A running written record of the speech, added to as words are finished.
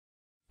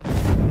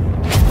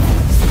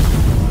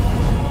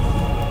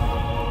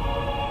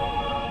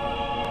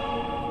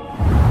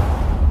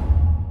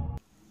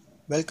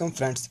Welcome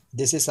friends,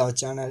 this is our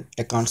channel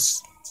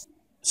Accounts.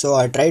 So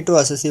I try to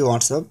access the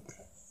WhatsApp.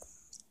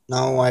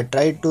 Now I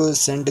try to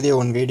send the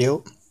one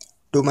video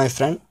to my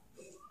friend.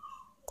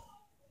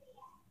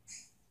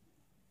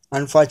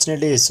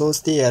 Unfortunately it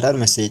shows the error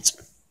message.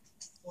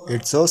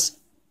 It shows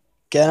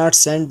cannot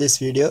send this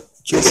video,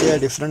 choose a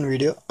different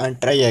video and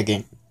try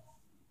again.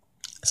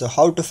 So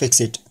how to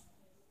fix it?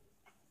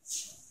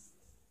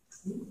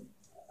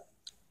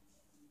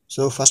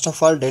 So first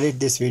of all delete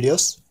these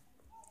videos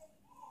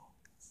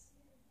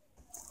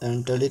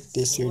and delete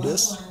these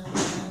videos.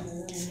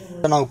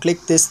 So now click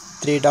this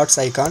three dots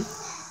icon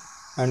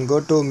and go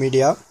to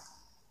media.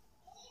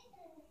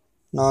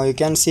 Now you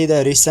can see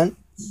the reason,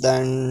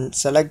 then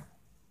select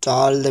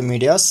all the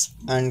medias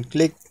and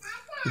click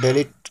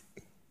delete.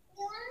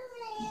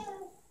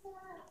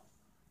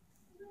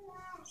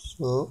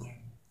 So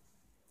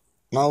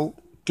now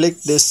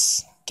click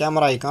this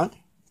camera icon,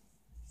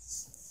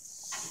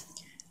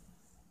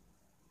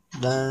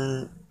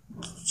 then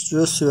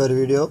choose your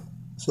video,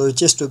 so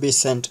which is to be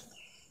sent.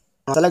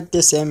 Now select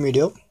the same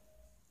video,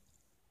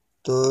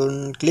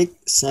 then click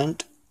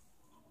send.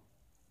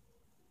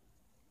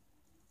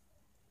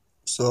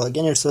 So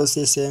again it shows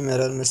the same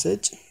error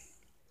message,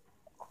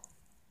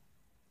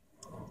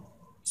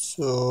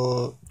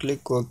 so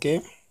click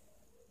OK.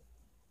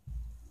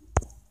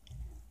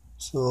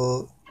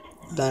 So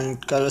then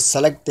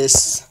select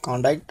this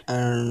contact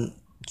and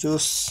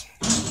choose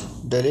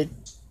delete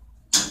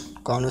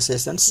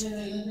conversations.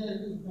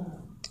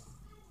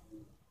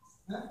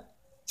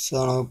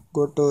 So now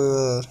go to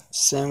your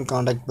same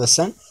contact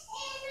person.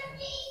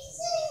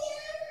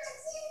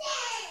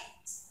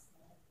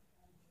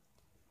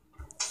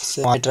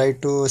 So I try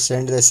to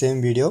send the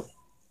same video.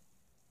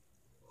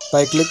 If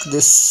I click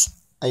this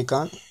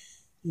icon,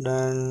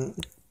 then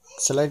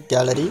select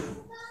gallery,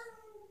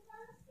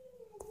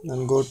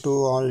 then go to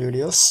all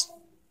videos.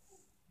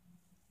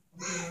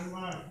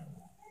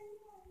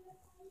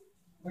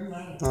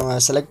 Now I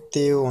select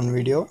the one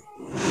video,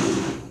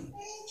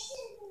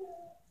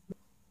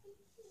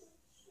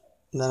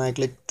 then I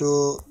click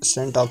to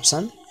send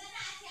option.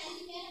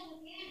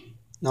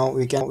 Now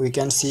we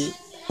can see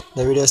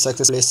the video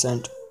successfully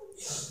sent.